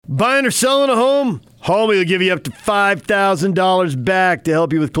Buying or selling a home? Homie will give you up to $5,000 back to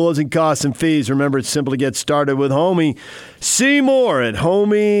help you with closing costs and fees. Remember, it's simple to get started with Homie. See more at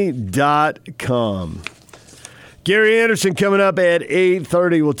homie.com. Gary Anderson coming up at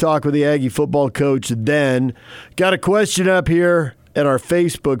 8:30. We'll talk with the Aggie football coach then. Got a question up here at our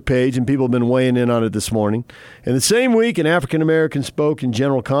Facebook page, and people have been weighing in on it this morning. In the same week, an African-American spoke in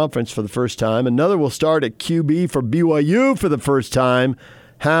General Conference for the first time. Another will start at QB for BYU for the first time.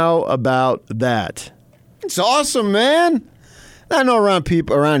 How about that? It's awesome, man. I know around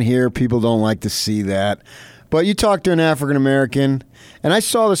here, people don't like to see that. But you talk to an African-American, and I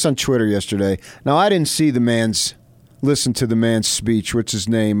saw this on Twitter yesterday. Now, I didn't listen to the man's speech. What's his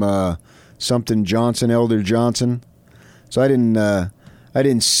name? Something Johnson, Elder Johnson. So I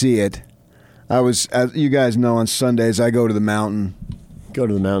didn't see it. I was, as you guys know, on Sundays, I go to the mountain. Go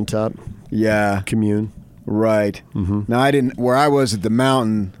to the mountaintop? Yeah. Commune. Right. Mm-hmm. Now, where I was at the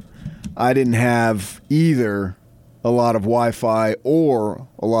mountain, I didn't have either a lot of Wi-Fi or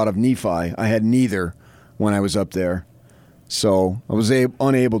a lot of Nephi. I had neither when I was up there. So I was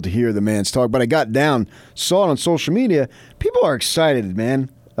unable to hear the man's talk. But I got down, saw it on social media. People are excited, man,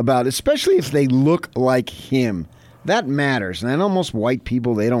 about it, especially if they look like him. That matters. And I know most white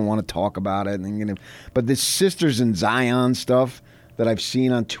people, they don't want to talk about it. But the Sisters in Zion stuff that I've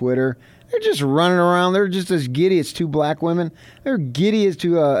seen on Twitter, they're just running around. They're just as giddy as two black women. They're giddy as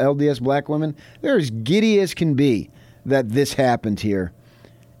two LDS black women. They're as giddy as can be that this happened here.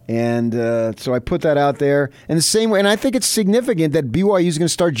 And so I put that out there. And the same way, and I think it's significant that BYU is going to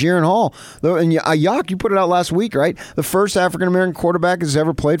start Jaron Hall. And Yak, you put it out last week, right? The first African-American quarterback has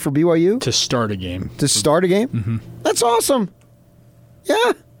ever played for BYU? To start a game. Mm-hmm. That's awesome.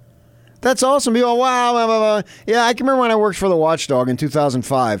 Yeah. That's awesome. People, wow, blah, blah, blah. Yeah, I can remember when I worked for the Watchdog in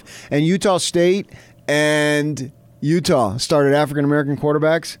 2005, and Utah State and Utah started African-American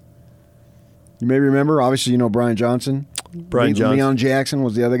quarterbacks. You may remember, obviously, you know Brian Johnson. Leon Jackson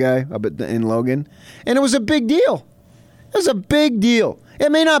was the other guy up in Logan. And it was a big deal. It was a big deal.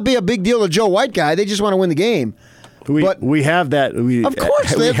 It may not be a big deal to Joe White guy. They just want to win the game. We have that. Of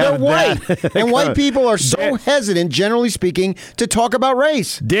course, they're white. And white people are so hesitant, generally speaking, to talk about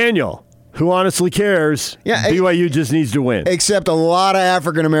race. Daniel, who honestly cares, BYU just needs to win. Except a lot of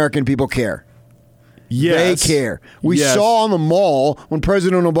African-American people care. Yes. They care. We saw on the mall when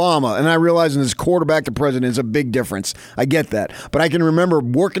President Obama, and I realize in this quarterback to president is a big difference. I get that. But I can remember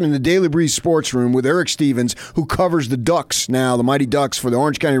working in the Daily Breeze sports room with Eric Stevens, who covers the Ducks now, the Mighty Ducks for the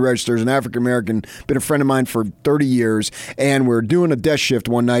Orange County Registers, an African-American, been a friend of mine for 30 years, and we're doing a desk shift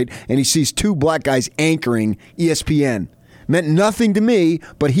one night, and he sees two black guys anchoring ESPN. Meant nothing to me,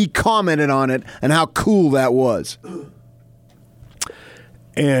 but he commented on it and how cool that was.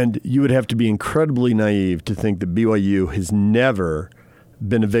 And you would have to be incredibly naive to think that BYU has never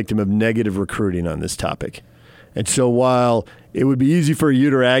been a victim of negative recruiting on this topic. And so while it would be easy for a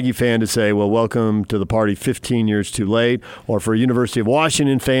Ute or Aggie fan to say, well, welcome to the party 15 years too late, or for a University of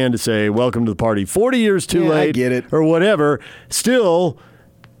Washington fan to say, welcome to the party 40 years too late, I get it. Or whatever, still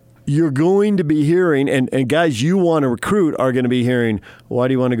you're going to be hearing, and guys you want to recruit are going to be hearing, why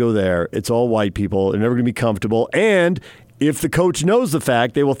do you want to go there? It's all white people. They're never going to be comfortable. And if the coach knows the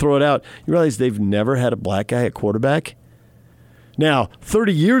fact, they will throw it out. You realize they've never had a black guy at quarterback? Now,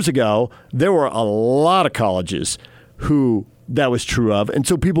 30 years ago, there were a lot of colleges who that was true of, and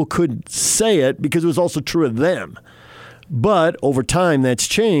so people could say it because it was also true of them. But over time, that's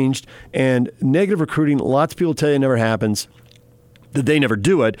changed, and negative recruiting, lots of people tell you it never happens, that they never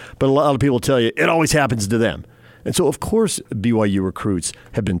do it, but a lot of people tell you it always happens to them. And so, of course, BYU recruits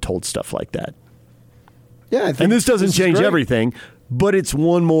have been told stuff like that. Yeah, I think and this doesn't change everything, but it's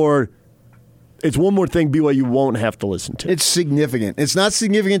one more thing BYU won't have to listen to. It's significant. It's not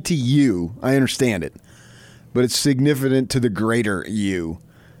significant to you. I understand it. But it's significant to the greater you.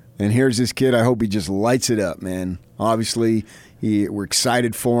 And here's this kid. I hope he just lights it up, man. Obviously, we're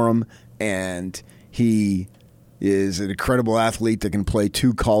excited for him, and he is an incredible athlete that can play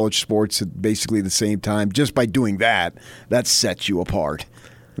two college sports at basically the same time. Just by doing that sets you apart.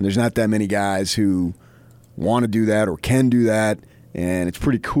 And there's not that many guys who want to do that or can do that, and it's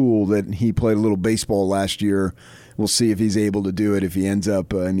pretty cool that he played a little baseball last year. We'll see if he's able to do it, if he ends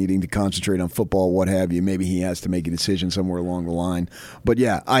up needing to concentrate on football, what have you. Maybe he has to make a decision somewhere along the line. But,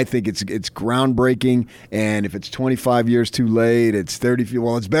 yeah, I think it's groundbreaking, and if it's 25 years too late, it's 30 –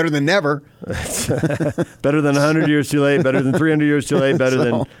 well, it's better than never. Better than 100 years too late, better than 300 years too late, better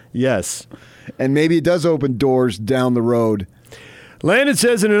than – yes. And maybe it does open doors down the road. Landon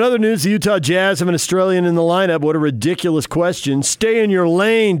says, in another news, the Utah Jazz have an Australian in the lineup. What a ridiculous question. Stay in your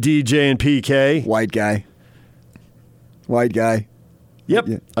lane, DJ and PK. White guy. Yep.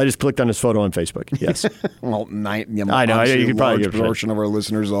 Yeah. I just clicked on his photo on Facebook. Yes. Well, I know. You could probably get a portion of our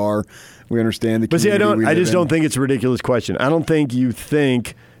listeners are. We understand the But see, I just don't in. think it's a ridiculous question. I don't think you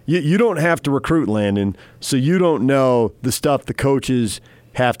think you don't have to recruit, Landon, so you don't know the stuff the coaches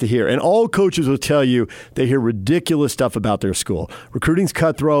have to hear. And all coaches will tell you they hear ridiculous stuff about their school. Recruiting's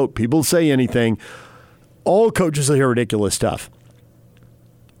cutthroat. People say anything. All coaches will hear ridiculous stuff.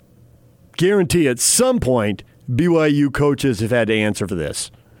 Guarantee at some point BYU coaches have had to answer for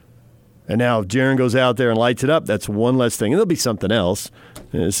this. And now if Jaren goes out there and lights it up, that's one less thing. And there'll be something else.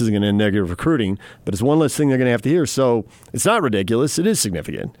 This isn't going to end negative recruiting, but it's one less thing they're going to have to hear. So it's not ridiculous. It is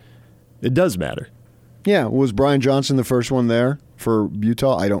significant. It does matter. Yeah. Was Brian Johnson the first one there for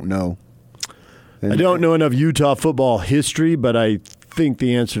Utah? I don't know. I don't know enough Utah football history, but I think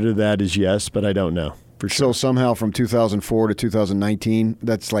the answer to that is yes, but I don't know for sure. So somehow from 2004 to 2019,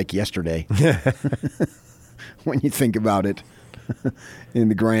 that's like yesterday. When you think about it in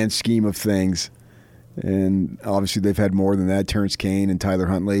the grand scheme of things. And obviously they've had more than that, Terrence Kane and Tyler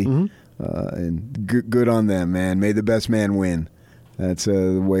Huntley. Mm-hmm. And good on them, man. May the best man win. That's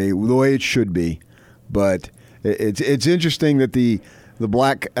the way it should be. But it's interesting that the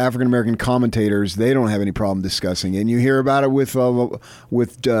black African-American commentators, they don't have any problem discussing it. And you hear about it with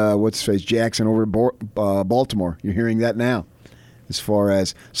what's his face, Jackson over at Baltimore. You're hearing that now. As far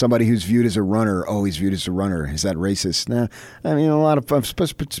as somebody who's viewed as a runner, he's viewed as a runner. Is that racist? Nah, I mean, a lot of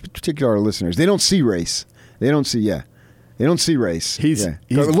particular listeners, they don't see race. They don't see race. He's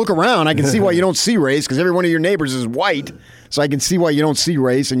look around. I can see why you don't see race because every one of your neighbors is white. So I can see why you don't see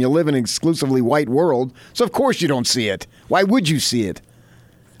race, and you live in an exclusively white world. So of course you don't see it. Why would you see it?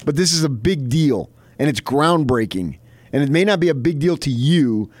 But this is a big deal, and it's groundbreaking. And it may not be a big deal to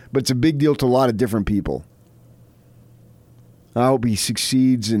you, but it's a big deal to a lot of different people. I hope he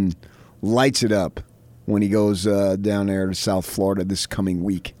succeeds and lights it up when he goes down there to South Florida this coming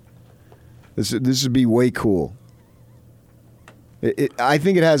week. This would be way cool. I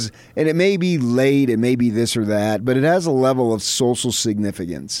think it has, and it may be late, it may be this or that, but it has a level of social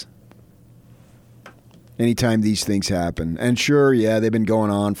significance anytime these things happen. And sure, yeah, they've been going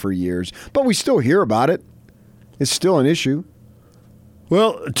on for years, but we still hear about it. It's still an issue.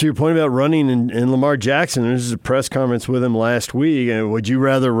 Well, to your point about running and Lamar Jackson, there was a press conference with him last week. And would you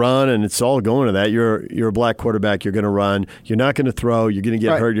rather run? And it's all going to that. You're a black quarterback. You're going to run. You're not going to throw. You're going to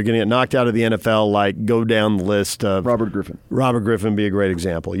get hurt. You're going to get knocked out of the NFL. Like, go down the list of Robert Griffin. Robert Griffin would be a great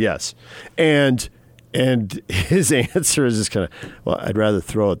example. Yes, and his answer is just kind of, well, I'd rather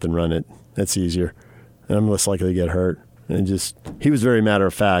throw it than run it. That's easier, and I'm less likely to get hurt. And he was very matter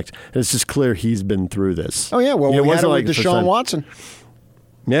of fact. And it's just clear he's been through this. Oh yeah, well, we had it with Deshaun Watson.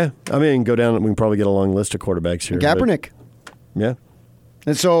 Yeah, I mean, go down. We can probably get a long list of quarterbacks here. Kaepernick. Yeah.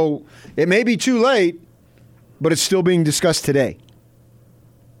 And so it may be too late, but it's still being discussed today,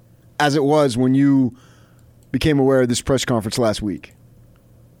 as it was when you became aware of this press conference last week.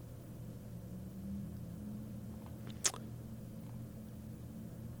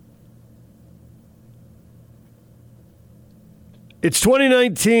 It's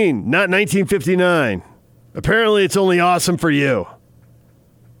 2019, not 1959. Apparently, it's only awesome for you.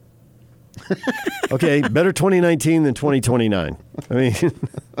 Okay, better 2019 than 2029. I mean,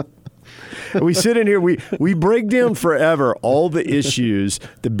 we sit in here, we break down forever all the issues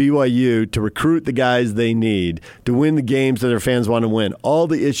that BYU to recruit the guys they need to win the games that their fans want to win, all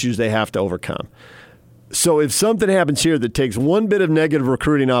the issues they have to overcome. So if something happens here that takes one bit of negative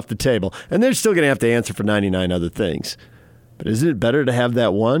recruiting off the table, and they're still going to have to answer for 99 other things, but isn't it better to have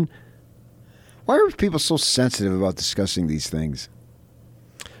that one? Why are people so sensitive about discussing these things?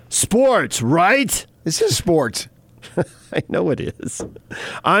 Sports, right? This is sports. I know it is.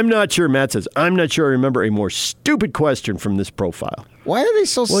 I'm not sure, Matt says, I'm not sure I remember a more stupid question from this profile. Why are they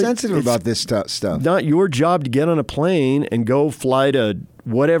so sensitive about this stuff? Not your job to get on a plane and go fly to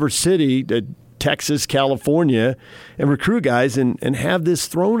whatever city, to Texas, California, and recruit guys and have this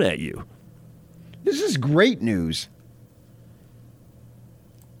thrown at you. This is great news.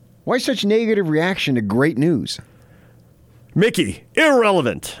 Why such negative reaction to great news? Mickey,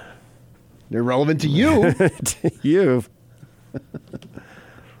 irrelevant. Irrelevant to you. To you.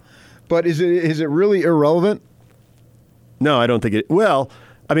 But is it really irrelevant? No, I don't think it. Well,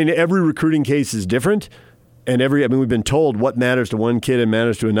 I mean, every recruiting case is different. And we've been told what matters to one kid and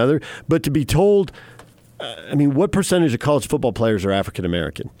matters to another. But to be told, what percentage of college football players are African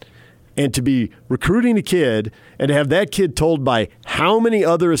American? And to be recruiting a kid and to have that kid told by how many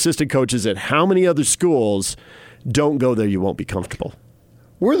other assistant coaches at how many other schools, don't go there, you won't be comfortable.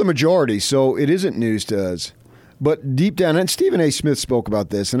 We're the majority, so it isn't news to us. But deep down, and Stephen A. Smith spoke about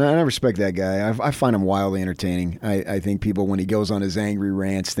this, and I respect that guy. I find him wildly entertaining. I think people, when he goes on his angry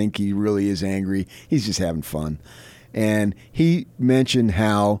rants, think he really is angry. He's just having fun. And he mentioned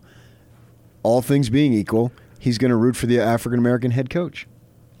how, all things being equal, he's going to root for the African-American head coach.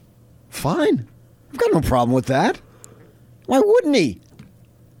 Fine. I've got no problem with that. Why wouldn't he?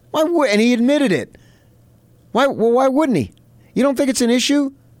 And he admitted it. Why wouldn't he? You don't think it's an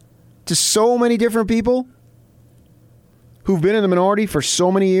issue to so many different people who've been in the minority for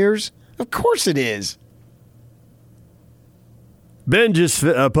so many years? Of course it is. Ben just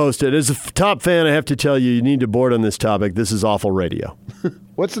posted, as a top fan, I have to tell you, you need to board on this topic. This is awful radio.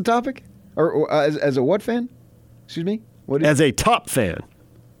 What's the topic? Or as a what fan? Excuse me? As a top fan.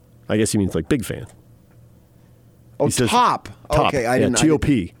 I guess he means like big fan. Oh, he says, top. Okay, I didn't.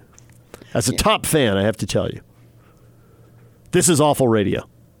 TOP. As a top fan, I have to tell you, this is awful radio.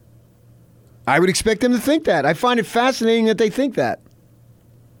 I would expect them to think that. I find it fascinating that they think that.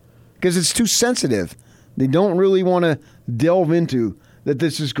 Because it's too sensitive. They don't really want to delve into that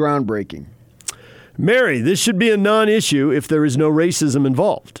this is groundbreaking. Mary, this should be a non-issue if there is no racism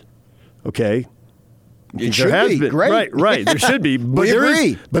involved. Okay? It should be. Great. Right. There should be. But there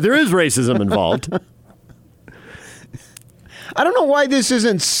is racism involved. I don't know why this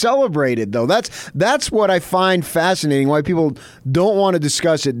isn't celebrated, though. That's what I find fascinating, why people don't want to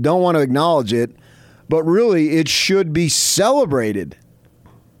discuss it, don't want to acknowledge it, but really it should be celebrated.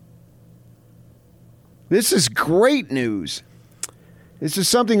 This is great news. This is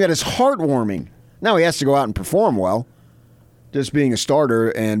something that is heartwarming. Now he has to go out and perform well. Just being a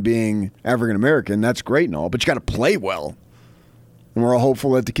starter and being African American, that's great and all, but you got to play well. And we're all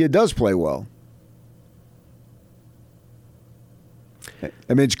hopeful that the kid does play well.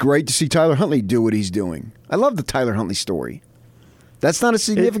 I mean, it's great to see Tyler Huntley do what he's doing. I love the Tyler Huntley story. That's not a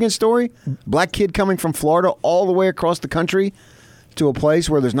significant story. Black kid coming from Florida all the way across the country to a place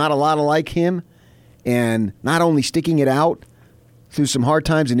where there's not a lot of like him, and not only sticking it out through some hard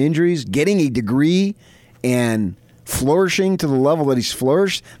times and injuries, getting a degree and flourishing to the level that he's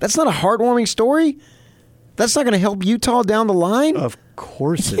flourished. That's not a heartwarming story? That's not going to help Utah down the line? Of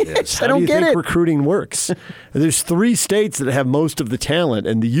course it is. I don't get it. How do you think recruiting works? There's 3 states that have most of the talent,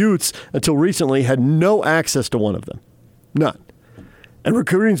 and the Utes, until recently, had no access to one of them. None. And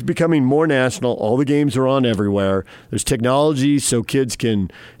recruiting's becoming more national. All the games are on everywhere. There's technology so kids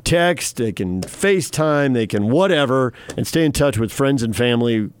can text, they can FaceTime, they can whatever, and stay in touch with friends and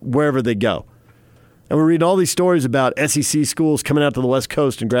family wherever they go. And we're reading all these stories about SEC schools coming out to the West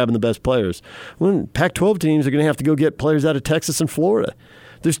Coast and grabbing the best players. Well, Pac-12 teams are going to have to go get players out of Texas and Florida.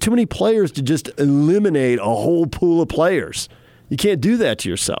 There's too many players to just eliminate a whole pool of players. You can't do that to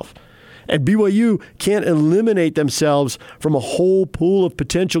yourself. And BYU can't eliminate themselves from a whole pool of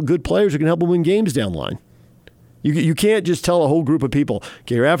potential good players who can help them win games down the line. You can't just tell a whole group of people,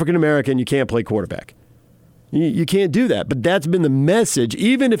 okay, you're African-American, you can't play quarterback. You can't do that. But that's been the message,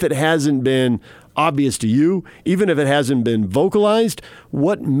 even if it hasn't been obvious to you, even if it hasn't been vocalized.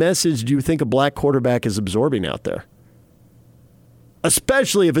 What message do you think a black quarterback is absorbing out there?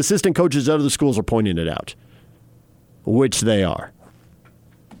 Especially if assistant coaches at other schools are pointing it out, which they are.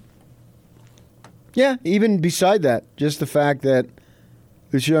 Yeah, even beside that, just the fact that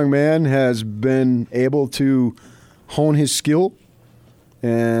this young man has been able to hone his skill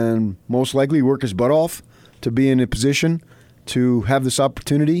and most likely work his butt off to be in a position to have this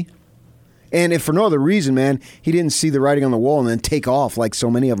opportunity. And if for no other reason, man, he didn't see the writing on the wall and then take off like so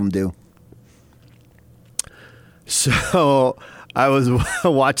many of them do. So I was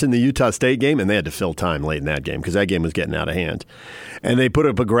watching the Utah State game, and they had to fill time late in that game because that game was getting out of hand. And they put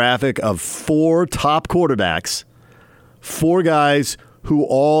up a graphic of 4 top quarterbacks, 4 guys who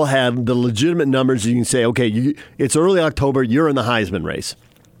all had the legitimate numbers. You can say, okay, it's early October, you're in the Heisman race.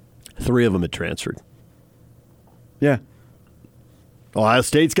 3 of them had transferred. Yeah. Ohio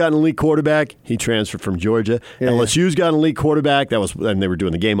State's got an elite quarterback. He transferred from Georgia. Yeah, LSU's got an elite quarterback. And they were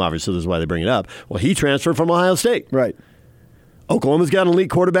doing the game, obviously, so this is why they bring it up. Well, he transferred from Ohio State. Right. Oklahoma's got an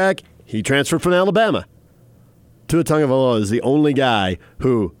elite quarterback. He transferred from Alabama. Tua Tagovailoa is the only guy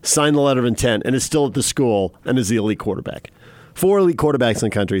who signed the letter of intent and is still at the school and is the elite quarterback. 4 elite quarterbacks in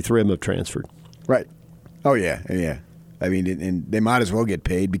the country. 3 of them have transferred. Right. Oh, yeah. Yeah. I mean, and they might as well get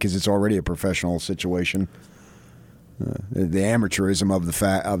paid because it's already a professional situation. The amateurism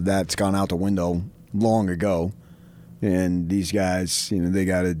of that's gone out the window long ago, and these guys, they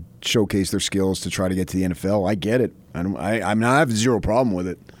got to showcase their skills to try to get to the NFL. I get it. I have 0 problem with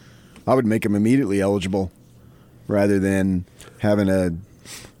it. I would make them immediately eligible, rather than having a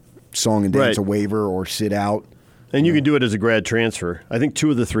song and dance a waiver or sit out. And you can do it as a grad transfer. I think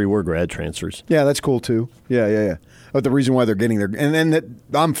 2 of the 3 were grad transfers. Yeah, that's cool too. Yeah. But the reason why they're getting their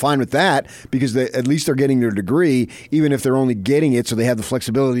I'm fine with that because at least they're getting their degree, even if they're only getting it so they have the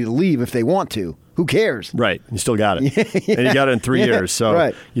flexibility to leave if they want to. Who cares? Right. You still got it. Yeah. And you got it in 3 years.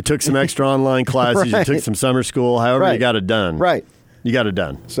 So you took some extra online classes, you took some summer school, however you got it done. Right. You got it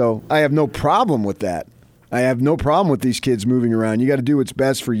done. So I have no problem with that. I have no problem with these kids moving around. You got to do what's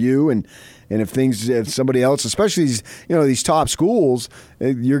best for you, and if somebody else, especially these top schools,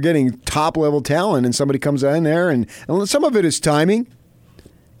 you're getting top level talent, and somebody comes in there, and some of it is timing.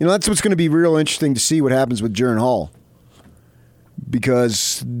 That's what's going to be real interesting to see what happens with Jaren Hall,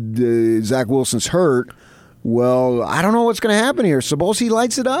 because Zach Wilson's hurt. Well, I don't know what's going to happen here. Suppose he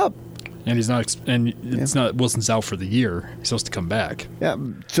lights it up. And he's not. And it's not. Wilson's out for the year. He's supposed to come back. Yeah.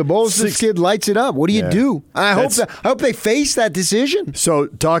 Suppose this kid lights it up. What do you do? I hope they face that decision. So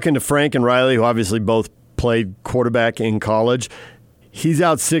talking to Frank and Riley, who obviously both played quarterback in college, he's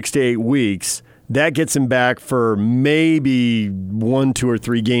out 6 to 8 weeks. That gets him back for maybe 1, 2, or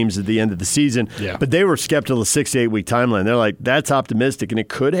 3 games at the end of the season. Yeah. But they were skeptical of 6 to 8 week timeline. They're like, that's optimistic, and it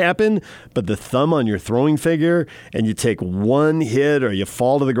could happen, but the thumb on your throwing figure, and you take one hit or you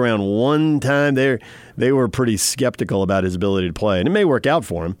fall to the ground one time, they were pretty skeptical about his ability to play. And it may work out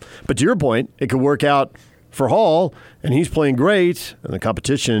for him. But to your point, it could work out for Hall, and he's playing great, and the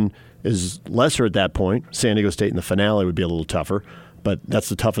competition is lesser at that point. San Diego State in the finale would be a little tougher. But that's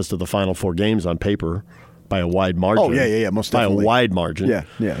the toughest of the final 4 games on paper by a wide margin. Oh, yeah, most definitely. By a wide margin.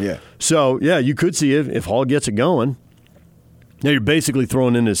 Yeah. So, you could see if Hall gets it going. Now, you're basically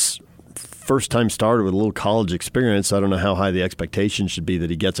throwing in this first-time starter with a little college experience. I don't know how high the expectation should be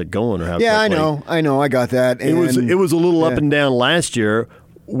that he gets it going or how quickly. I know. I got that. It was a little up and down last year.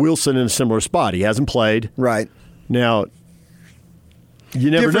 Wilson in a similar spot. He hasn't played. Right. Now, you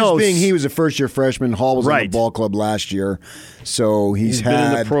never know. Difference being he was a first-year freshman. Hall was in the ball club last year. So he's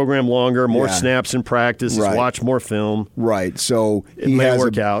been in the program longer, more snaps in practice, he's watched more film. Right. So it may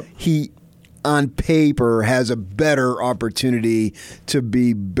work out. He, on paper, has a better opportunity to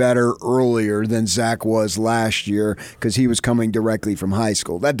be better earlier than Zach was last year because he was coming directly from high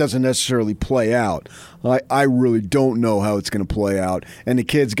school. That doesn't necessarily play out. I really don't know how it's going to play out. And the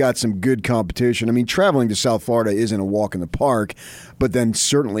kid's got some good competition. I mean, traveling to South Florida isn't a walk in the park, but then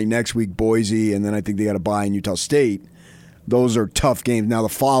certainly next week Boise, and then I think they got a bye in Utah State. Those are tough games. Now, the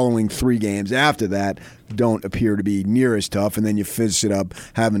following 3 games after that don't appear to be near as tough, and then you fizz it up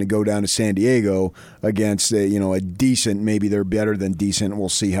having to go down to San Diego against a decent, maybe they're better than decent, we'll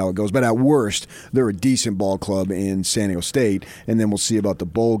see how it goes. But at worst, they're a decent ball club in San Diego State, and then we'll see about the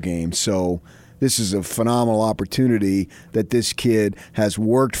bowl game. So this is a phenomenal opportunity that this kid has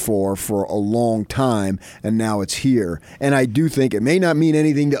worked for a long time, and now it's here. And I do think it may not mean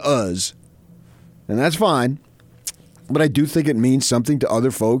anything to us, and that's fine. But I do think it means something to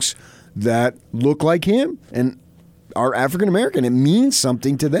other folks that look like him and are African American. It means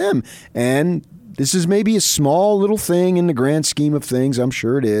something to them. And this is maybe a small little thing in the grand scheme of things. I'm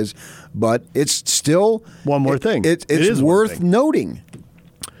sure it is. But it's still one more thing. It's worth noting.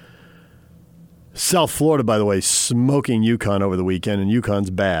 South Florida, by the way, smoking UConn over the weekend, and UConn's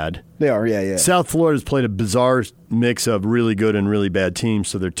bad. They are, yeah. South Florida's played a bizarre mix of really good and really bad teams,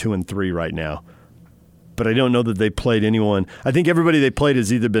 so they're 2-3 right now. But I don't know that they played anyone. I think everybody they played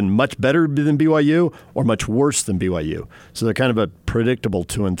has either been much better than BYU or much worse than BYU. So they're kind of a predictable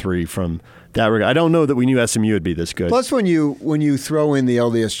 2-3 from that regard. I don't know that we knew SMU would be this good. Plus, when you throw in the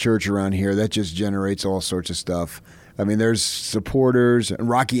LDS Church around here, that just generates all sorts of stuff. I mean, there's supporters.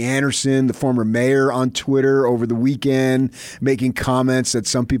 Rocky Anderson, the former mayor, on Twitter over the weekend, making comments that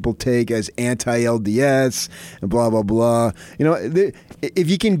some people take as anti-LDS and blah, blah, blah. If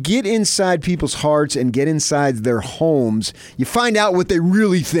you can get inside people's hearts and get inside their homes, you find out what they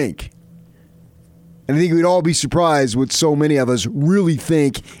really think. And I think we'd all be surprised what so many of us really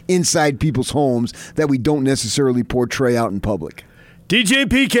think inside people's homes that we don't necessarily portray out in public. DJ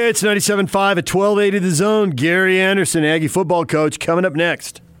and PK, it's 97.5 at 1280 The Zone. Gary Anderson, Aggie football coach, coming up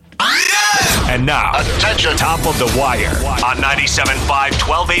next. And now, attention, top of the wire on 97.5,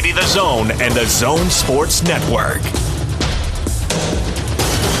 1280 The Zone and the Zone Sports Network.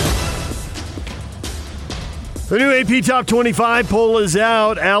 The new AP Top 25 poll is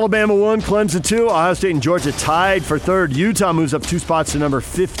out. Alabama 1, Clemson 2, Ohio State and Georgia tied for 3rd. Utah moves up 2 spots to number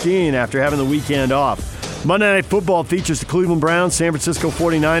 15 after having the weekend off. Monday Night Football features the Cleveland Browns, San Francisco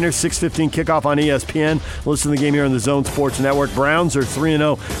 49ers, 6:15 kickoff on ESPN. Listen to the game here on the Zone Sports Network. Browns are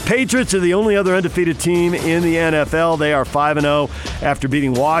 3-0. Patriots are the only other undefeated team in the NFL. They are 5-0 after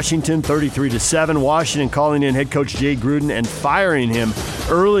beating Washington 33-7. Washington calling in head coach Jay Gruden and firing him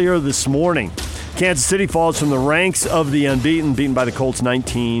earlier this morning. Kansas City falls from the ranks of the unbeaten, beaten by the Colts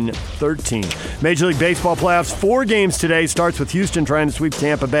 19-13. Major League Baseball playoffs, 4 games today. Starts with Houston trying to sweep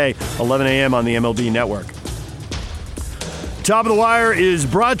Tampa Bay, 11 a.m. on the MLB Network. Top of the Wire is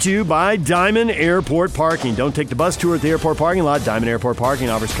brought to you by Diamond Airport Parking. Don't take the bus tour at the airport parking lot. Diamond Airport Parking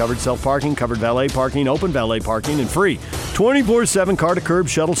offers covered self-parking, covered valet parking, open valet parking, and free 24/7 car-to-curb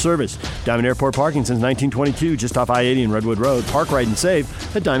shuttle service. Diamond Airport Parking since 1922, just off I-80 and Redwood Road. Park, ride, and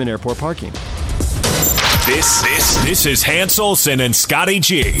save at Diamond Airport Parking. This is Hans Olsen and Scotty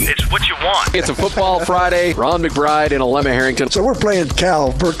G. It's what you want. It's a Football Friday. Ron McBride and Alema Harrington. So we're playing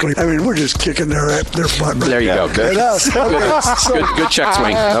Cal, Berkeley. I mean, we're just kicking their butt. There you go. Good. Good check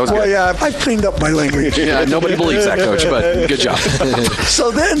swing. That was good. Well, yeah, I cleaned up my language. Yeah, nobody believes that, Coach, but good job. So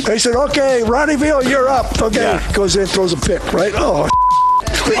then they said, okay, Ronnieville, you're up. Okay. Yeah. Goes in, throws a pick, right? Oh,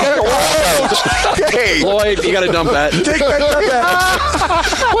 hey, Lloyd, you got to dump that. Take that.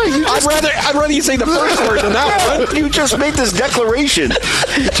 Wait, I'd rather you say the first word than that one. You just made this declaration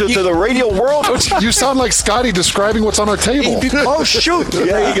to the radio world. You sound like Scotty describing what's on our table. Oh, shoot.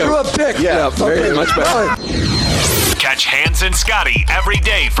 There you go. Threw a pick. Yeah, very much better. Catch Hans and Scotty every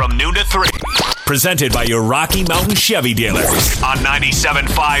day from noon to 3. Presented by your Rocky Mountain Chevy dealers on 97.5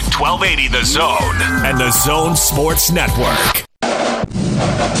 1280 The Zone and The Zone Sports Network.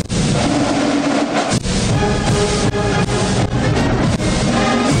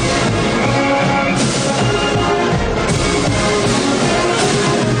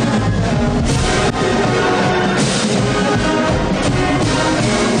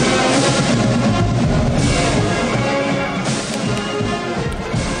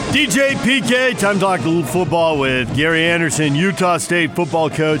 DJ PK, time to talk a little football with Gary Anderson, Utah State football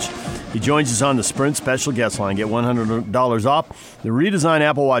coach. He joins us on the Sprint special guest line. Get $100 off the redesigned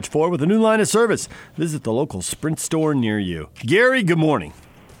Apple Watch 4 with a new line of service. Visit the local Sprint store near you. Gary, good morning.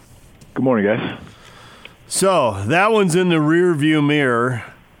 Good morning, guys. So, that one's in the rear-view mirror.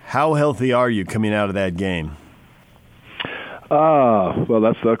 How healthy are you coming out of that game? Well,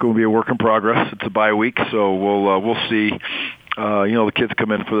 that's going to be a work in progress. It's a bye week, so we'll see. The kids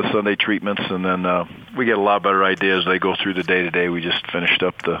come in for the Sunday treatments, and then we get a lot better ideas. They go through the day-to-day. We just finished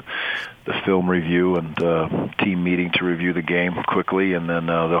up the film review and team meeting to review the game quickly, and then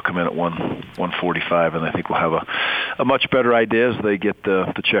they'll come in at 1:45, and I think we'll have a much better idea as they get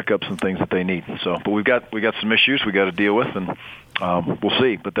the checkups and things that they need. So, but we got some issues we got to deal with, and we'll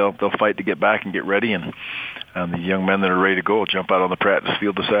see. But they'll fight to get back and get ready, and the young men that are ready to go will jump out on the practice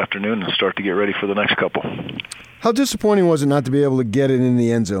field this afternoon and start to get ready for the next couple. How disappointing was it not to be able to get it in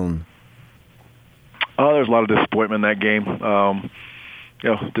the end zone? Oh, there's a lot of disappointment in that game.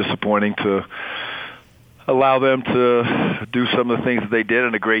 Disappointing to allow them to do some of the things that they did,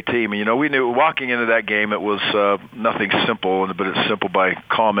 and a great team. And, we knew walking into that game it was nothing simple, but it's simple by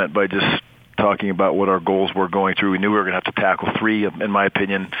just talking about what our goals were going through. We knew we were going to have to tackle 3, in my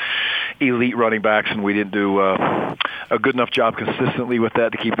opinion, elite running backs, and we didn't do a good enough job consistently with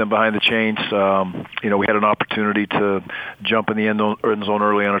that to keep them behind the chains. We had an opportunity to jump in the end zone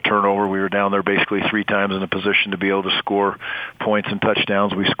early on a turnover. We were down there basically 3 times in a position to be able to score points and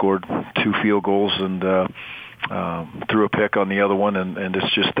touchdowns. We scored 2 field goals and threw a pick on the other one, and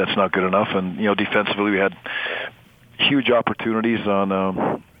it's just that's not good enough. And, defensively we had huge opportunities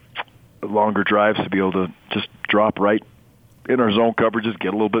on longer drives to be able to just drop right in our zone coverages, get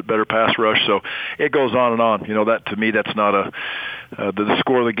a little bit better pass rush. So it goes on and on. That to me, that's not the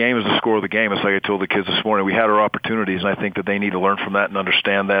score of the game is the score of the game. It's like I told the kids this morning. We had our opportunities, and I think that they need to learn from that and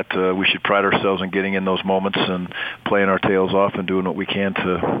understand that we should pride ourselves in getting in those moments and playing our tails off and doing what we can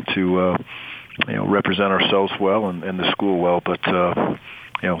to represent ourselves well and the school well. But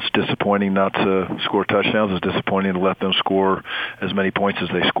it's disappointing not to score touchdowns. It's disappointing to let them score as many points as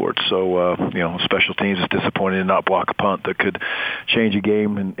they scored. So, special teams, it's disappointing to not block a punt that could change a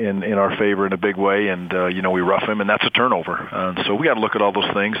game in our favor in a big way. And, we rough him, and that's a turnover. So we got to look at all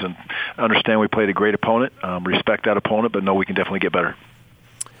those things and understand we played a great opponent, respect that opponent, but know we can definitely get better.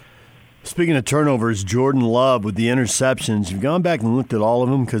 Speaking of turnovers, Jordan Love with the interceptions. You've gone back and looked at all of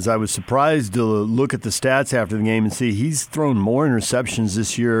them because I was surprised to look at the stats after the game and see he's thrown more interceptions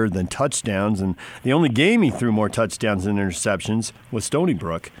this year than touchdowns. And the only game he threw more touchdowns than interceptions was Stony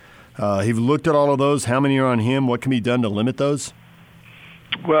Brook. You've looked at all of those. How many are on him? What can be done to limit those?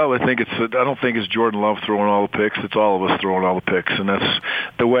 Well, I don't think it's Jordan Love throwing all the picks. It's all of us throwing all the picks, and that's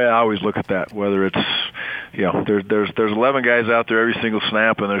the way I always look at that. Whether it's, there's 11 guys out there every single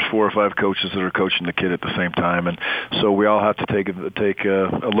snap, and there's 4 or 5 coaches that are coaching the kid at the same time, and so we all have to take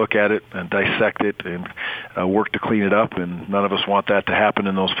a look at it and dissect it and work to clean it up. And none of us want that to happen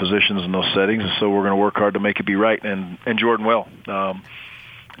in those positions and those settings, and so we're going to work hard to make it be right. And Jordan will.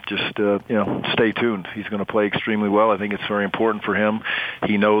 just stay tuned. He's going to play extremely well. I think it's very important for him.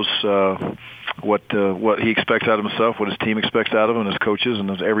 He knows what he expects out of himself, what his team expects out of him, and his coaches,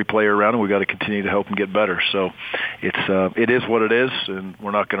 and every player around him. We've got to continue to help him get better. So it is what it is, and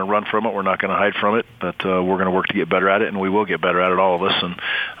we're not going to run from it. We're not going to hide from it, but we're going to work to get better at it, and we will get better at it, all of us.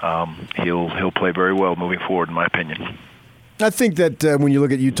 And he'll play very well moving forward, in my opinion. I think that when you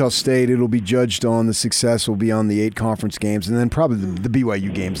look at Utah State, it'll be judged on the success will be on the 8 conference games, and then probably the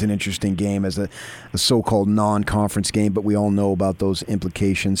BYU game is an interesting game as a so-called non-conference game, but we all know about those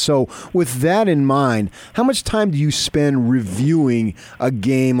implications. So with that in mind, how much time do you spend reviewing a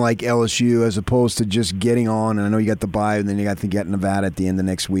game like LSU as opposed to just getting on? And I know you got the bye, and then you got to get Nevada at the end of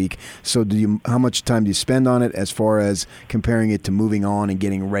next week. So how much time do you spend on it as far as comparing it to moving on and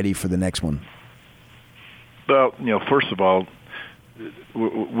getting ready for the next one? Well, first of all,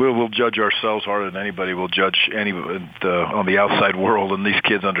 we'll judge ourselves harder than anybody will judge on the outside world, and these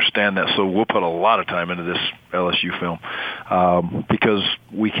kids understand that. So we'll put a lot of time into this LSU film because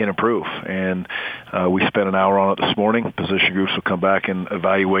we can improve. And we spent an hour on it this morning. Position groups will come back and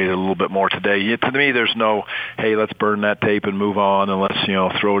evaluate it a little bit more today. To me, there's no, hey, let's burn that tape and move on, and let's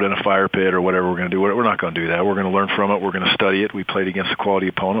throw it in a fire pit or whatever we're going to do. We're not going to do that. We're going to learn from it. We're going to study it. We played against a quality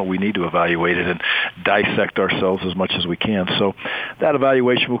opponent. We need to evaluate it and dissect ourselves as much as we can. So that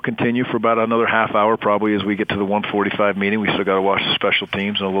evaluation will continue for about another half hour probably as we get to the 1:45 meeting. We still got to watch the special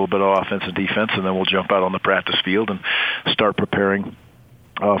teams and a little bit of offense and defense, and then we'll jump out on the practice field and start preparing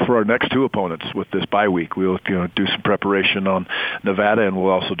for our next 2 opponents with this bye week. We'll do some preparation on Nevada, and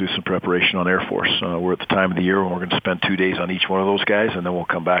we'll also do some preparation on Air Force. We're at the time of the year when we're going to spend 2 days on each one of those guys, and then we'll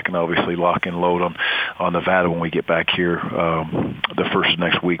come back and obviously lock and load on Nevada when we get back here the first of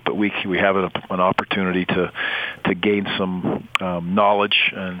next week. But we have an opportunity to gain some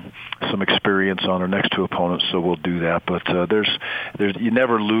knowledge and some experience on our next 2 opponents, so we'll do that. But you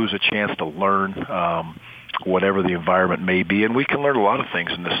never lose a chance to learn whatever the environment may be, and we can learn a lot of things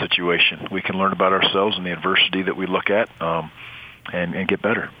in this situation. We can learn about ourselves and the adversity that we look at and get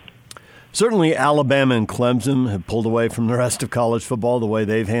better. Certainly Alabama and Clemson have pulled away from the rest of college football, the way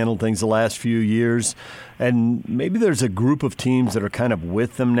they've handled things the last few years. And maybe there's a group of teams that are kind of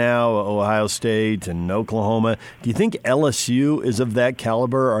with them now, Ohio State and Oklahoma. Do you think LSU is of that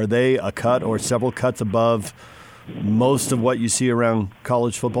caliber? Are they a cut or several cuts above most of what you see around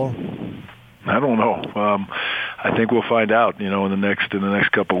college football? I don't know. I think we'll find out, in the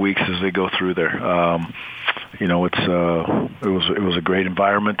next couple of weeks as they go through there. It was a great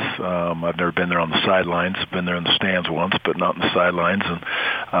environment. I've never been there on the sidelines. I've been there in the stands once, but not in the sidelines.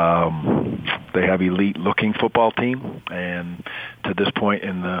 And they have elite-looking football team. And to this point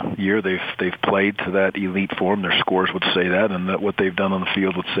in the year, they've played to that elite form. Their scores would say that, and that what they've done on the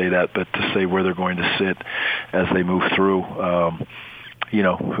field would say that. But to say where they're going to sit as they move through.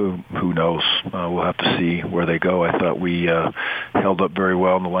 Who knows? We'll have to see where they go. I thought we held up very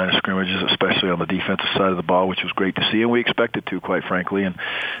well in the line of scrimmages, especially on the defensive side of the ball, which was great to see, and we expected to, quite frankly. And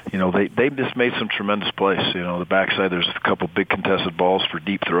they just made some tremendous plays. The backside, there's a couple big contested balls for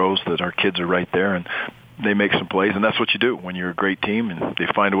deep throws that our kids are right there, and they make some plays, and that's what you do when you're a great team, and they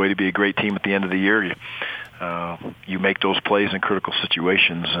find a way to be a great team at the end of the year. You make those plays in critical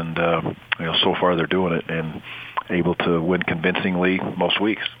situations, and so far they're doing it and able to win convincingly most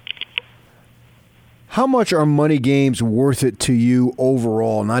weeks. How much are money games worth it to you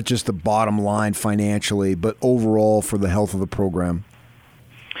overall, not just the bottom line financially, but overall for the health of the program?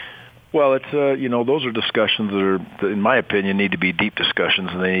 Well, it's those are discussions that in my opinion, need to be deep discussions,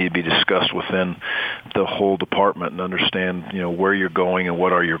 and they need to be discussed within the whole department and understand, where you're going and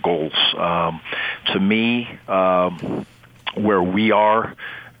what are your goals. To me, where we are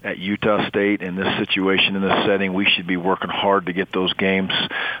at Utah State in this situation, in this setting, we should be working hard to get those games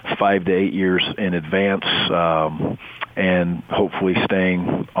 5 to 8 years in advance, and hopefully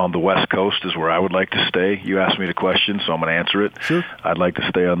staying on the West Coast is where I would like to stay. You asked me the question, so I'm going to answer it. Sure. I'd like to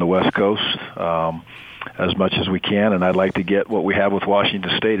stay on the West Coast as much as we can, and I'd like to get what we have with Washington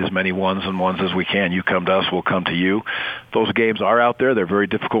State, as many ones as we can. You come to us, we'll come to you. Those games are out there. They're very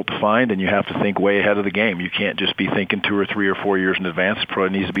difficult to find, and you have to think way ahead of the game. You can't just be thinking 2 or 3 or 4 years in advance. It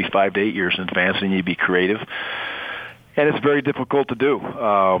probably needs to be 5 to 8 years in advance, and you need to be creative. And it's very difficult to do.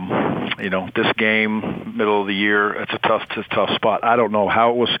 This game, middle of the year, it's a tough spot. I don't know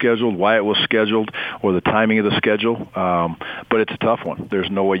how it was scheduled, why it was scheduled, or the timing of the schedule, but it's a tough one.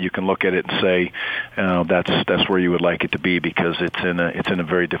 There's no way you can look at it and say that's where you would like it to be, because it's in a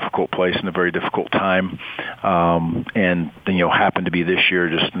very difficult place and a very difficult time, and happened to be this year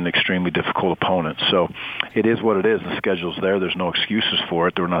just an extremely difficult opponent. So it is what it is. The schedule's there. There's no excuses for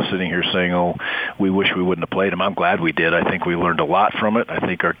it. We're not sitting here saying, "Oh, we wish we wouldn't have played them." I'm glad we did. did. I think we learned a lot from it. I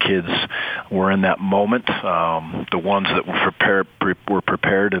think our kids were in that moment. The ones that were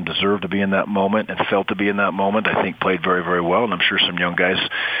prepared and deserved to be in that moment and felt to be in that moment, I think played very, very well. And I'm sure some young guys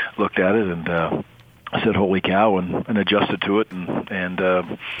looked at it and said, holy cow, and adjusted to it and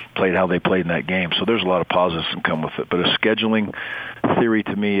played how they played in that game. So there's a lot of positives that come with it. But a scheduling theory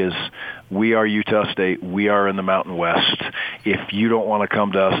to me is we are Utah State. We are in the Mountain West. If you don't want to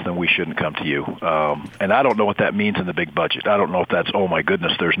come to us, then we shouldn't come to you. And I don't know what that means in the big budget. I don't know if that's, oh, my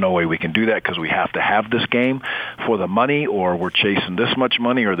goodness, there's no way we can do that because we have to have this game for the money, or we're chasing this much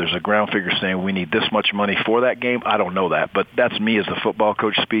money, or there's a ground figure saying we need this much money for that game. I don't know that. But that's me as the football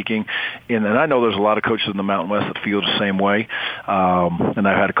coach speaking. And I know there's a lot of coaches in the Mountain West that feel the same way. And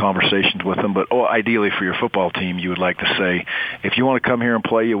I've had conversations with them. But ideally for your football team, you would like to say, if you want to come here and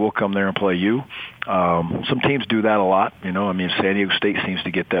play you, we'll come there and play you. Some teams do that a lot. You know, I mean, San Diego State seems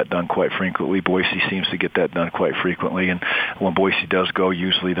to get that done quite frequently. Boise seems to get that done quite frequently. And when Boise does go,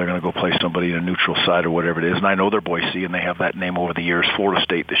 usually they're going to go play somebody in a neutral site or whatever it is. And I know they're Boise, and they have that name over the years. Florida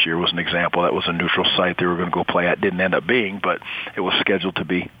State this year was an example. That was a neutral site they were going to go play at. Didn't end up being, but it was scheduled to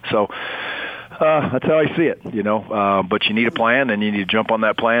be. So that's how I see it, you know. But you need a plan, and you need to jump on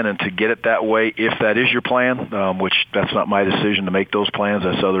that plan. And to get it that way, if that is your plan, which that's not my decision to make those plans.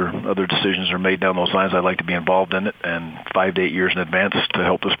 That's other decisions are made down those lines. I'd like to be involved in it, and 5 to 8 years in advance to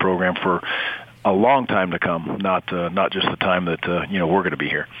help this program for a long time to come, not just the time that we're going to be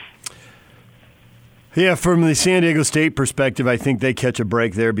here. Yeah, from the San Diego State perspective, I think they catch a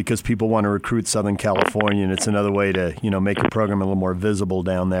break there because people want to recruit Southern California, and it's another way to, make your program a little more visible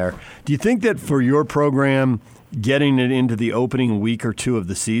down there. Do you think that for your program, getting it into the opening week or two of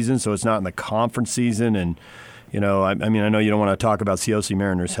the season, so it's not in the conference season, and I know you don't want to talk about COC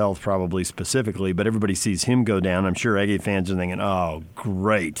Mariner's health probably specifically, but everybody sees him go down. I'm sure Aggie fans are thinking, oh,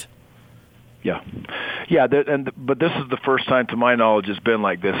 great. Yeah, but this is the first time, to my knowledge, it's been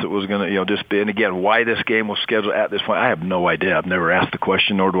like this. It was going to, just be, and again, why this game was scheduled at this point, I have no idea. I've never asked the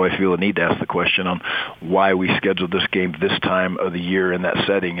question, nor do I feel the need to ask the question on why we scheduled this game this time of the year in that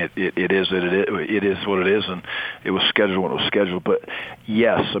setting. It is what it is, and it was scheduled when it was scheduled. But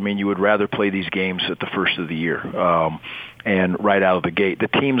yes, I mean, you would rather play these games at the first of the year. And right out of the gate, the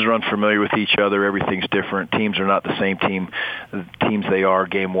teams are unfamiliar with each other. Everything's different. Teams are not the same teams they are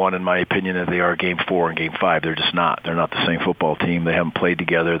game one, in my opinion, as they are game 4 and game 5. They're just not. They're not the same football team. They haven't played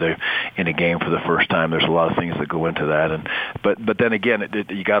together. They're in a game for the first time. There's a lot of things that go into that. But then again,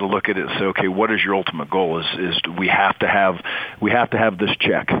 you got to look at it and say, okay, what is your ultimate goal? Is we have to have this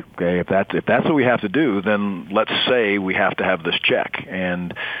check. Okay, if that's what we have to do, then let's say we have to have this check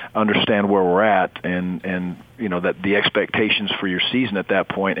and understand where we're at and that the expectations for your season at that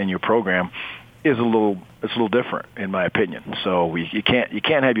point and your program is a little different, in my opinion. So you can't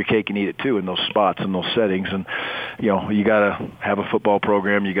have your cake and eat it too in those spots and those settings. And you got to have a football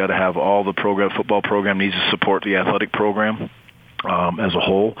program. You got to have all the football program needs to support the athletic program as a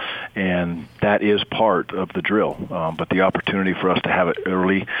whole, and that is part of the drill. But the opportunity for us to have it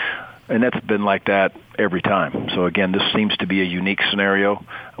early. And that's been like that every time. So, again, this seems to be a unique scenario.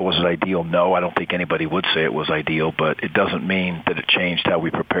 Was it ideal? No, I don't think anybody would say it was ideal, but it doesn't mean that it changed how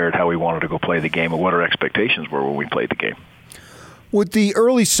we prepared, how we wanted to go play the game, and what our expectations were when we played the game. With the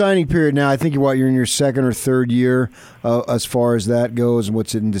early signing period now, I think you're in your second or third year as far as that goes, and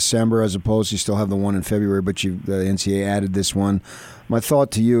what's in December as opposed to you still have the one in February, but the NCAA added this one. My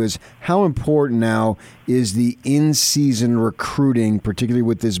thought to you is how important now is the in-season recruiting, particularly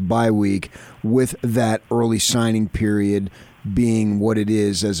with this bye week, with that early signing period being what it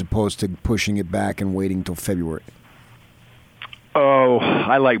is as opposed to pushing it back and waiting until February? Oh,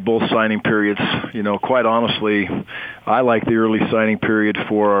 I like both signing periods. Quite honestly, I like the early signing period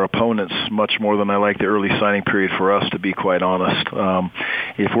for our opponents much more than I like the early signing period for us, to be quite honest.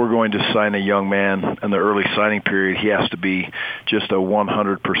 If we're going to sign a young man in the early signing period, he has to be just a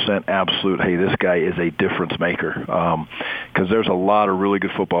 100% absolute, hey, this guy is a difference maker. Because there's a lot of really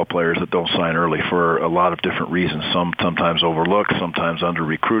good football players that don't sign early for a lot of different reasons. Sometimes overlooked, sometimes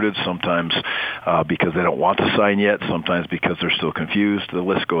under-recruited, sometimes because they don't want to sign yet, sometimes because they're still confused. The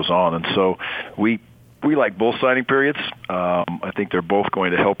list goes on. And so we like both signing periods. I think they're both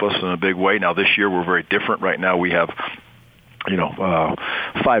going to help us in a big way. Now, this year we're very different. Right now we have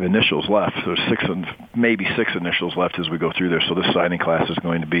 5 initials left. There's 6 initials left as we go through there. So this signing class is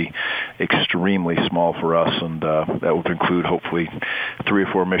going to be extremely small for us, and that would include hopefully 3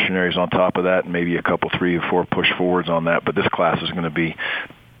 or 4 missionaries on top of that, and maybe a couple, 3 or 4 push forwards on that. But this class is going to be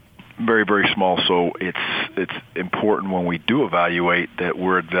very, very small, so it's important when we do evaluate that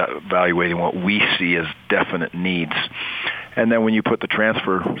we're evaluating what we see as definite needs. And then when you put the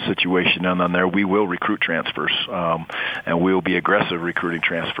transfer situation on there, we will recruit transfers, and we will be aggressive recruiting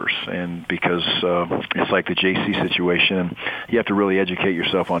transfers. And because it's like the JC situation, and you have to really educate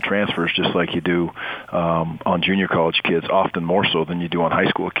yourself on transfers just like you do on junior college kids, often more so than you do on high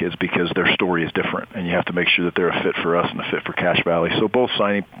school kids, because their story is different, and you have to make sure that they're a fit for us and a fit for Cache Valley. So both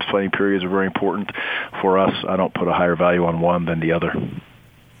signing periods are very important for us. I don't put a higher value on one than the other.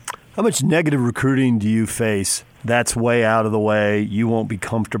 How much negative recruiting do you face? That's way out of the way. You won't be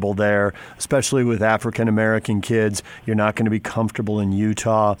comfortable there, especially with African-American kids. You're not going to be comfortable in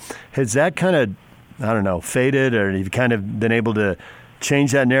Utah. Has that kind of, faded, or you've kind of been able to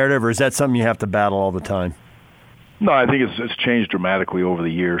change that narrative, or is that something you have to battle all the time? No, I think it's changed dramatically over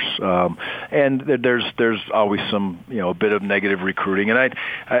the years, and there's always some a bit of negative recruiting, and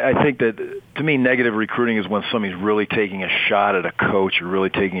I think that to me negative recruiting is when somebody's really taking a shot at a coach or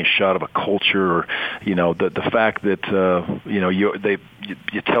really taking a shot of a culture, or the fact that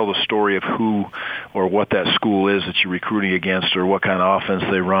you tell the story of who or what that school is that you're recruiting against, or what kind of offense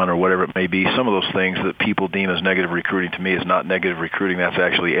they run, or whatever it may be. Some of those things that people deem as negative recruiting, to me, is not negative recruiting. That's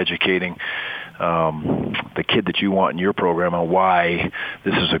actually educating the kid that you want in your program on why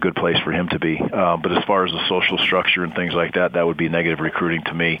this is a good place for him to be. But as far as the social structure and things like that, that would be negative recruiting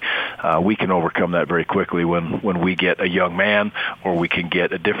to me. We can overcome that very quickly when we get a young man, or we can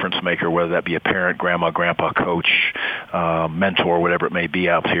get a difference maker, whether that be a parent, grandma, grandpa, coach, mentor, whatever it may be,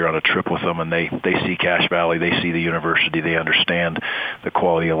 out here on a trip with them, and they see Cache Valley, they see the university, they understand the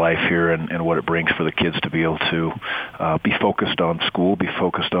quality of life here and what it brings for the kids to be able to be focused on school, be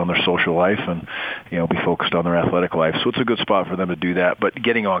focused on their social life, and be focused on their athletic life. So it's a good spot for them to do that. But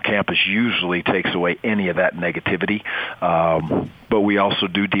getting on campus usually takes away any of that negativity. But we also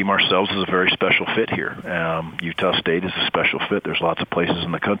do deem ourselves as a very special fit here. Utah State is a special fit. There's lots of places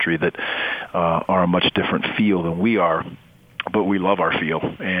in the country that are a much different feel than we are. But we love our feel,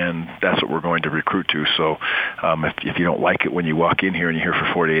 and that's what we're going to recruit to. So if you don't like it when you walk in here and you're here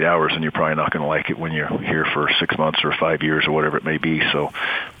for 48 hours, then you're probably not going to like it when you're here for 6 months or 5 years or whatever it may be. So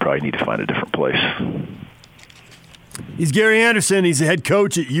probably need to find a different place. He's Gary Anderson. He's the head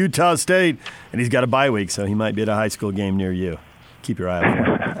coach at Utah State, and he's got a bye week, so he might be at a high school game near you. Keep your eye out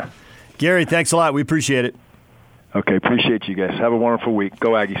for him. Gary, thanks a lot. We appreciate it. Okay, appreciate you guys. Have a wonderful week.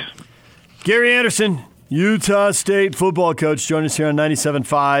 Go Aggies. Gary Anderson, Utah State football coach, join us here on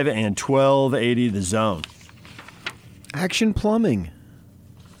 97.5 and 1280 The Zone. Action Plumbing.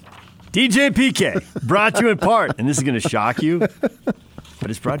 DJ and PK, brought to you in part, and this is going to shock you, but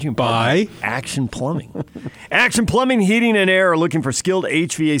it's brought to you in part by Action Plumbing. Action Plumbing, Heating, and Air are looking for skilled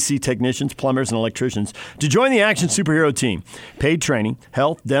HVAC technicians, plumbers, and electricians to join the Action Superhero Team. Paid training,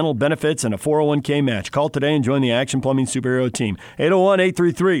 health, dental benefits, and a 401k match. Call today and join the Action Plumbing Superhero Team.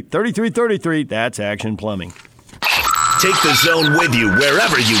 801-833-3333. That's Action Plumbing. Take the Zone with you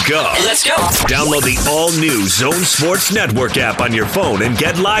wherever you go. Let's go. Download the all-new Zone Sports Network app on your phone and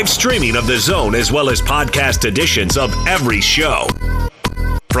get live streaming of the Zone as well as podcast editions of every show.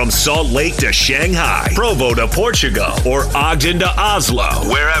 From Salt Lake to Shanghai, Provo to Portugal, or Ogden to Oslo,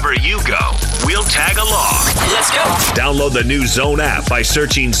 wherever you go, we'll tag along. Let's go. Download the new Zone app by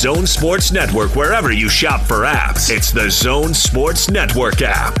searching Zone Sports Network wherever you shop for apps. It's the Zone Sports Network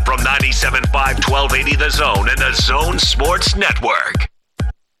app from 97.5 1280 The Zone and the Zone Sports Network.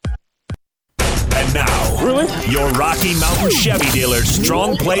 And now, your Rocky Mountain Chevy dealer's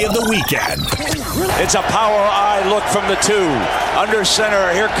strong play of the weekend. It's a power eye look from the two. Under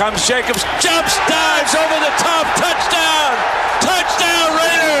center, here comes Jacobs. Jumps, dives over the top. Touchdown! Touchdown,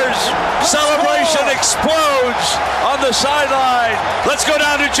 Raiders! Celebration explodes on the sideline. Let's go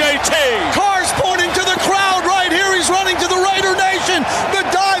down to JT. Cars pointing to the crowd right here. He's running to the Raider Nation. The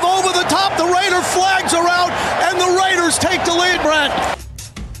dive over the top. The Raider flags are out, and the Raiders take the lead, Brent.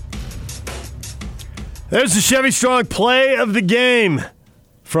 There's the Chevy Strong play of the game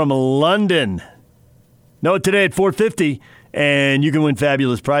from London. Know it today at 4:50, and you can win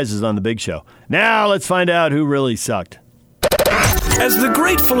fabulous prizes on the big show. Now let's find out who really sucked. As the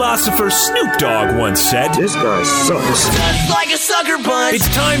great philosopher Snoop Dogg once said, "This guy sucks." Just like a sucker punch. It's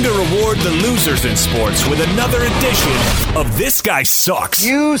time to reward the losers in sports with another edition of This Guy Sucks.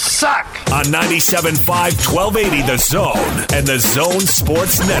 You suck. On 97.5 1280 The Zone and the Zone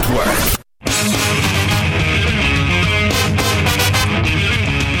Sports Network.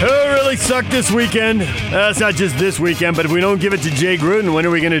 Who really sucked this weekend? It's not just this weekend, but if we don't give it to Jay Gruden, when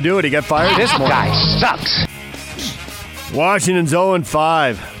are we going to do it? He got fired this morning. Guy sucks. Washington's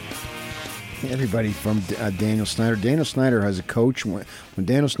 0-5. Everybody from Daniel Snyder. Daniel Snyder has a coach. When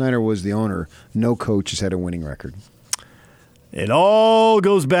Daniel Snyder was the owner, no coach has had a winning record. It all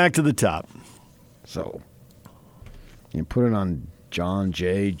goes back to the top. So, You put it on John,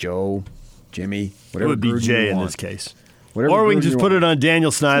 Jay, Joe, Jimmy, whatever. It would be Gruden Jay you in want. this case. Whatever or we can Gruden just you put want. it on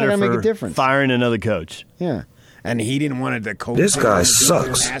Daniel Snyder gonna make a for difference. firing another coach. Yeah. And he didn't want to coach. This guy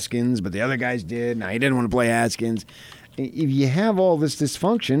sucks. Haskins, but the other guys did. Now, he didn't want to play Haskins. If you have all this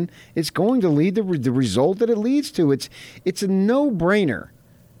dysfunction, it's going to lead to the result that it leads to. It's a no-brainer,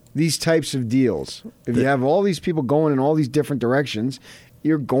 these types of deals. If you have all these people going in all these different directions,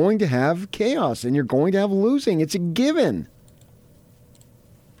 you're going to have chaos, and you're going to have losing. It's a given.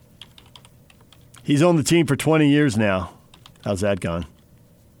 He's on the team for 20 years now. How's that gone?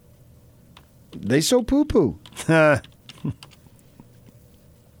 They so poo-poo.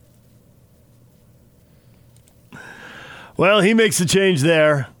 Well, he makes a change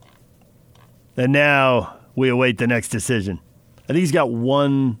there. And now we await the next decision. I think he's got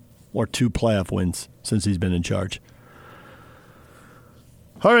 1 or 2 playoff wins since he's been in charge.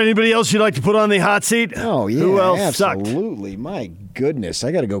 All right, anybody else you'd like to put on the hot seat? Oh, yeah, Who else sucked? absolutely. My goodness,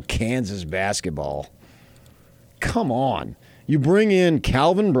 I got to go Kansas basketball. Come on. You bring in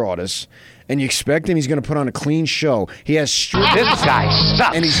Calvin Broadus, and you expect him he's going to put on a clean show. He has This guy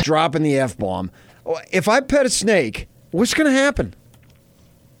sucks. and he's dropping the F-bomb. If I pet a snake, what's going to happen?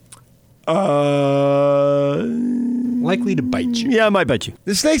 Likely to bite you. Yeah, I might bite you.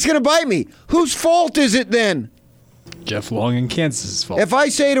 The snake's going to bite me. Whose fault is it then? Jeff Long in Kansas' fault. If I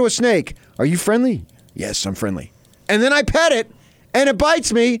say to a snake, "Are you friendly?" "Yes, I'm friendly." And then I pet it, and it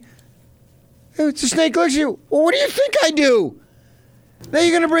bites me. The snake looks at you. "Well, what do you think I do?" Now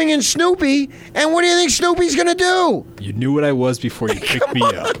you're going to bring in Snoopy, and what do you think Snoopy's going to do? You knew what I was before you picked me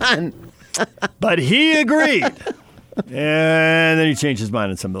up. But he agreed. And then he changed his mind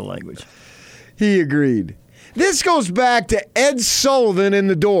on some of the language. He agreed. This goes back to Ed Sullivan in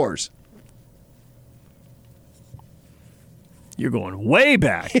The Doors. You're going way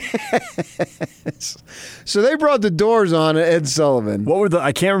back. So they brought The Doors on Ed Sullivan. What were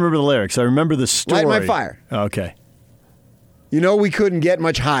I can't remember the lyrics. I remember the story. Light My Fire. Okay. You know we couldn't get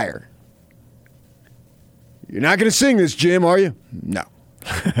much higher. You're not going to sing this, Jim, are you? No.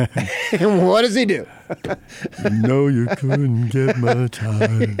 And what does he do? No, you couldn't get much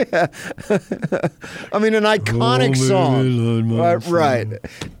higher. I mean, an iconic song. Right.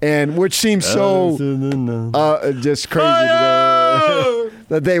 And which seems so just crazy today,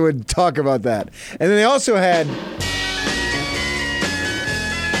 that they would talk about that. And then they also had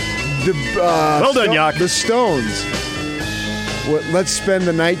the well done, Yak. The Stones. Let's spend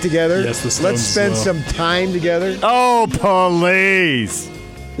the night together. Yes, the Stones Let's spend as well. some time together. Oh, please.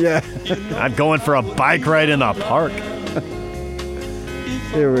 Yeah. I'm going for a bike ride in the park.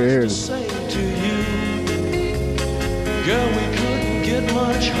 Here it is. Say to you, girl, we couldn't get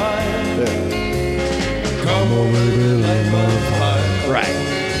much higher. Come on, baby, light my fire. Right.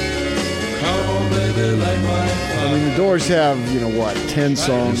 Come on, baby, light my fire. I mean, the Doors have, 10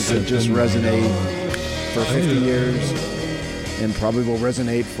 songs that just resonate for 50 years and probably will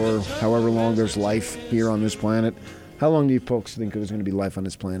resonate for however long there's life here on this planet. How long do you folks think there's going to be life on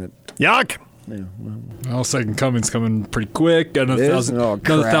this planet? Yuck. Yeah, Well, Second Coming's coming pretty quick. Got another It is? thousand, Oh, another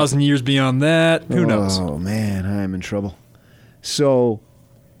crap. 1,000 years beyond that. Who knows? Oh, man, I'm in trouble. So,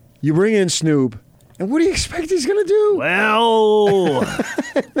 you bring in Snoop, and what do you expect he's going to do? Well,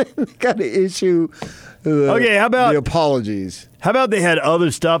 Got to issue Okay, how about- the apologies? how about they had other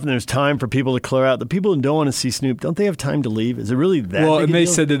stuff and there's time for people to clear out? The people who don't want to see Snoop, don't they have time to leave? Is it really that Well, big and a they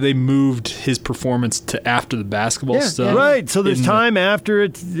deal? said that they moved his performance to after the basketball Yeah, stuff. Right, so there's In the- time after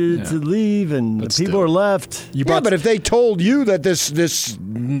it to leave, and But the people still. are left. You Yeah, brought but if they told you that this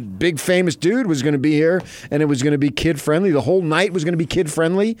big famous dude was going to be here and it was going to be kid friendly, the whole night was going to be kid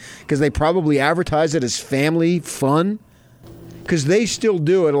friendly because they probably advertised it as family fun. Because they still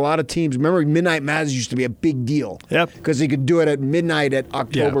do it. A lot of teams. Remember, Midnight Madness used to be a big deal. Yep. Because they could do it at midnight at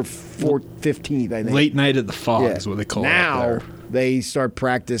October Yeah. 15th, I think. late night at the Fog Yeah. is what they call it. now, Now they start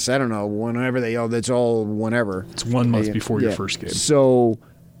practice, I don't know, whenever they, that's all whenever. it's 1 month Yeah. before your first game. So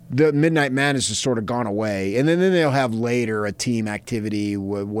the Midnight Madness has sort of gone away. And then they'll have later a team activity.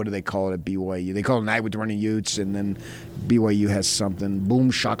 What do they call it at BYU? They call it Night with the Running Utes, and then BYU has something,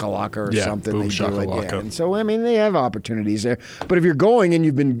 Boom Shakalaka or Yeah, something. Boom they do it. Shakalaka. Yeah. And so, I mean, they have opportunities there. But if you're going and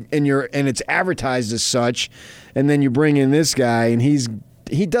and it's advertised as such, and then you bring in this guy and he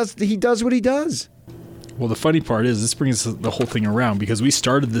does what he does. Well, the funny part is this brings the whole thing around because we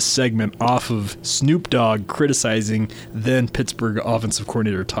started this segment off of Snoop Dogg criticizing then Pittsburgh offensive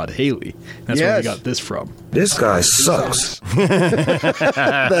coordinator Todd Haley. That's where we Yes. got this from. This guy sucks.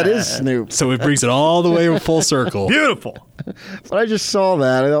 That is Snoop. So it brings it all the way full circle. Beautiful. But I just saw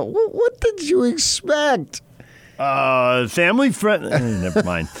that. I thought, what did you expect? Family friend. Never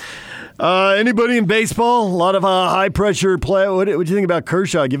mind. Anybody in baseball? A lot of high-pressure play. What do you think about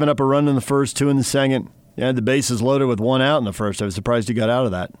Kershaw giving up a run in the first, 2 in the second? Yeah, the bases loaded with 1 out in the first. I was surprised he got out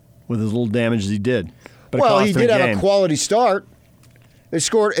of that with as little damage as he did. But well, he did have a quality start. They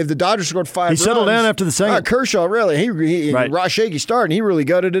scored. If the Dodgers scored 5 runs. He settled down after the second. Kershaw, really. He shaky start, and he really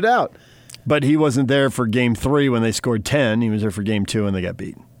gutted it out. But he wasn't there for Game 3 when they scored 10. He was there for Game 2 when they got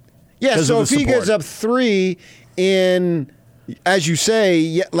beat. Yeah, so if he gives up 3 in, as you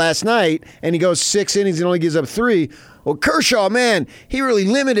say, last night, and he goes 6 innings and only gives up 3, well, Kershaw, man, he really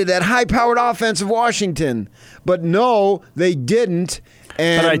limited that high-powered offense of Washington. But no, they didn't.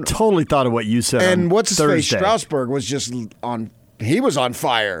 And, but I totally thought of what you said. And what's his face? Thursday. Strasburg was just on. He was on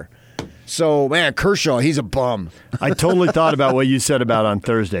fire. So man, Kershaw, he's a bum. I totally thought about what you said about on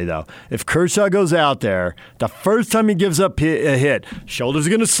Thursday, though. If Kershaw goes out there, the first time he gives up a hit, shoulders are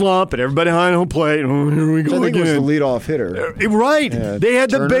going to slump, and everybody behind home plate. Oh, here we go I think again. it was the leadoff hitter. Right. Yeah, they had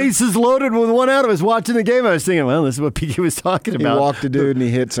Turner. the bases loaded with 1 out. I was watching the game. I was thinking, well, this is what PK was talking about. He walked a dude and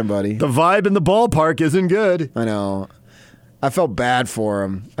he hit somebody. The vibe in the ballpark isn't good. I know. I felt bad for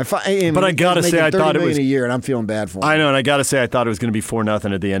him. But I gotta say, I thought it was a year, and I'm feeling bad for him. I know, and I gotta say, I thought it was going to be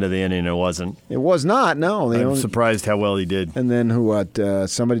 4-0 at the end of the inning. It wasn't. It was not. No, I'm surprised how well he did. And then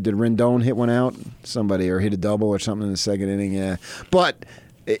somebody did Rendon hit 1 out, or hit a double or something in the second inning. Yeah, but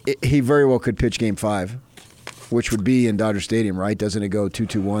he very well could pitch Game 5, which would be in Dodger Stadium, right? Doesn't it go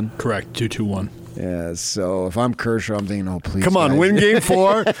 2-2-1? Correct, 2-2-1. Yeah, so if I'm Kershaw, I'm thinking, oh, please. Come on, guys. win Game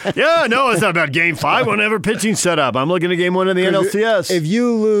 4. Yeah, no, it's not about Game 5. Whenever pitching set up. I'm looking at Game 1 of the NLCS. If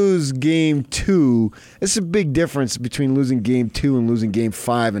you lose Game 2, it's a big difference between losing Game 2 and losing Game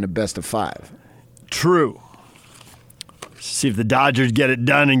 5 in a best of 5. True. See if the Dodgers get it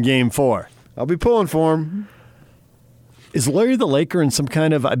done in Game 4. I'll be pulling for him. Is Larry the Laker in some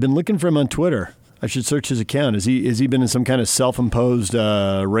kind of... I've been looking for him on Twitter. I should search his account. Has he been in some kind of self-imposed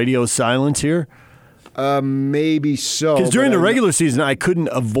radio silence here? Maybe so. Because during the regular season, I couldn't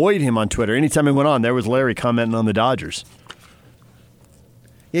avoid him on Twitter. Anytime I went on, there was Larry commenting on the Dodgers.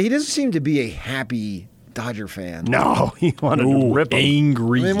 Yeah, he doesn't seem to be a happy Dodger fan. No, he wanted to rip him.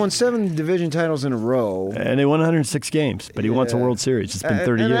 Angry. They won 7 division titles in a row. And they won 106 games, but he wants a World Series. It's been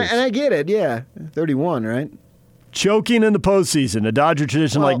 30 years. And I get it, yeah. 31, right? Choking in the postseason, a Dodger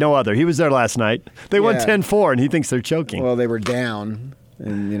tradition like no other. He was there last night. They won 10-4, and he thinks they're choking. Well, they were down.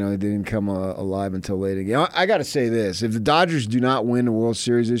 And, they didn't come alive until late again. I got to say this. If the Dodgers do not win the World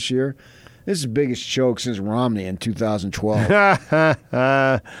Series this year, this is the biggest choke since Romney in 2012. That's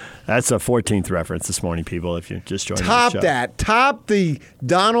a 14th reference this morning, people, if you're just joining the show. Top the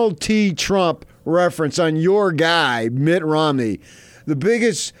Donald T. Trump reference on your guy, Mitt Romney.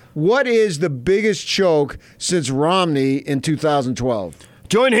 What is the biggest choke since Romney in 2012?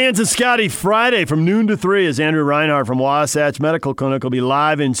 Join Hans and Scotty Friday from noon to 3 as Andrew Reinhardt from Wasatch Medical Clinic will be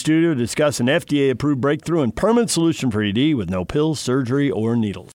live in studio to discuss an FDA-approved breakthrough and permanent solution for ED with no pills, surgery, or needles.